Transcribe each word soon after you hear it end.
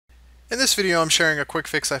In this video I'm sharing a quick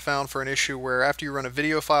fix I found for an issue where after you run a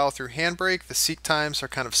video file through Handbrake, the seek times are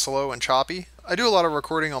kind of slow and choppy. I do a lot of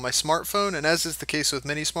recording on my smartphone, and as is the case with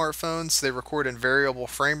many smartphones, they record in variable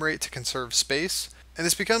frame rate to conserve space. And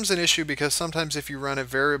this becomes an issue because sometimes if you run a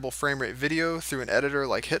variable frame rate video through an editor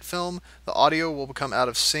like HitFilm, the audio will become out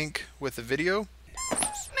of sync with the video.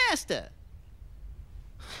 Master!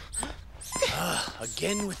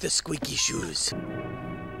 Again with the squeaky shoes.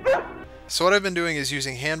 So what I've been doing is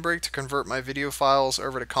using Handbrake to convert my video files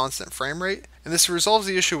over to constant frame rate, and this resolves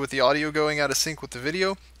the issue with the audio going out of sync with the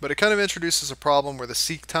video, but it kind of introduces a problem where the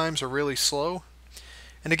seek times are really slow.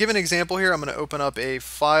 And to give an example here, I'm going to open up a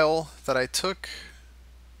file that I took.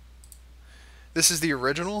 This is the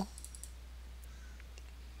original,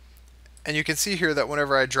 and you can see here that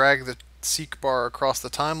whenever I drag the seek bar across the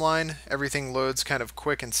timeline, everything loads kind of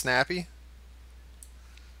quick and snappy.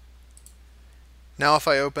 Now if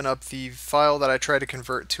I open up the file that I try to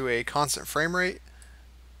convert to a constant frame rate,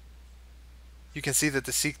 you can see that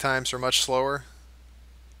the seek times are much slower.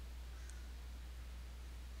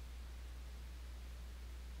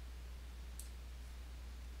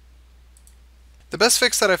 The best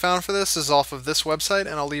fix that I found for this is off of this website,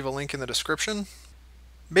 and I'll leave a link in the description.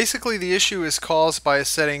 Basically, the issue is caused by a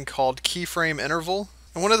setting called keyframe interval.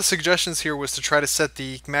 And one of the suggestions here was to try to set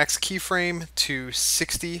the max keyframe to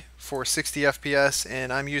 60 for 60 FPS,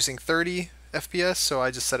 and I'm using 30 FPS, so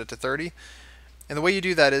I just set it to 30. And the way you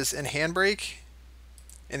do that is in Handbrake,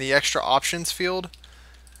 in the extra options field,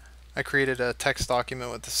 I created a text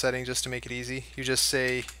document with the setting just to make it easy. You just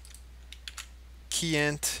say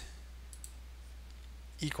keyint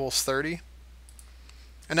equals 30.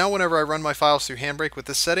 And now whenever I run my files through Handbrake with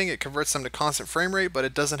this setting, it converts them to constant frame rate, but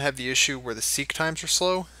it doesn't have the issue where the seek times are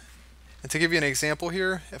slow. And to give you an example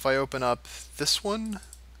here, if I open up this one,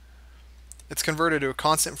 it's converted to a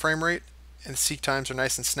constant frame rate, and the seek times are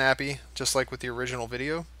nice and snappy, just like with the original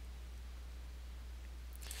video.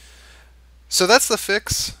 So that's the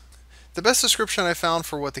fix. The best description I found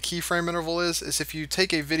for what the keyframe interval is if you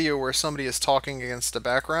take a video where somebody is talking against a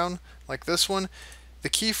background, like this one, the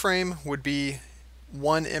keyframe would be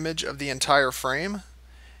one image of the entire frame,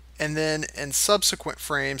 and then in subsequent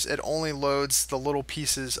frames it only loads the little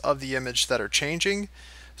pieces of the image that are changing.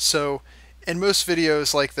 So in most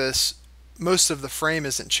videos like this, most of the frame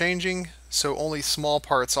isn't changing, so only small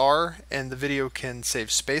parts are, and the video can save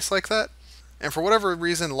space like that. And for whatever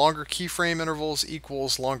reason, longer keyframe intervals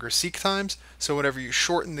equals longer seek times, so whenever you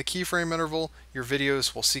shorten the keyframe interval, your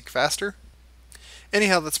videos will seek faster.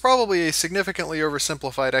 Anyhow, that's probably a significantly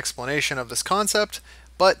oversimplified explanation of this concept,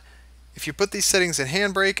 but if you put these settings in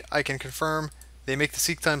Handbrake, I can confirm they make the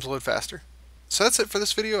seek times load faster. So that's it for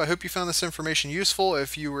this video. I hope you found this information useful.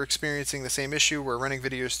 If you were experiencing the same issue where running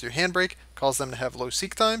videos through Handbrake causes them to have low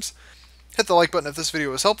seek times, hit the like button if this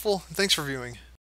video was helpful, and thanks for viewing.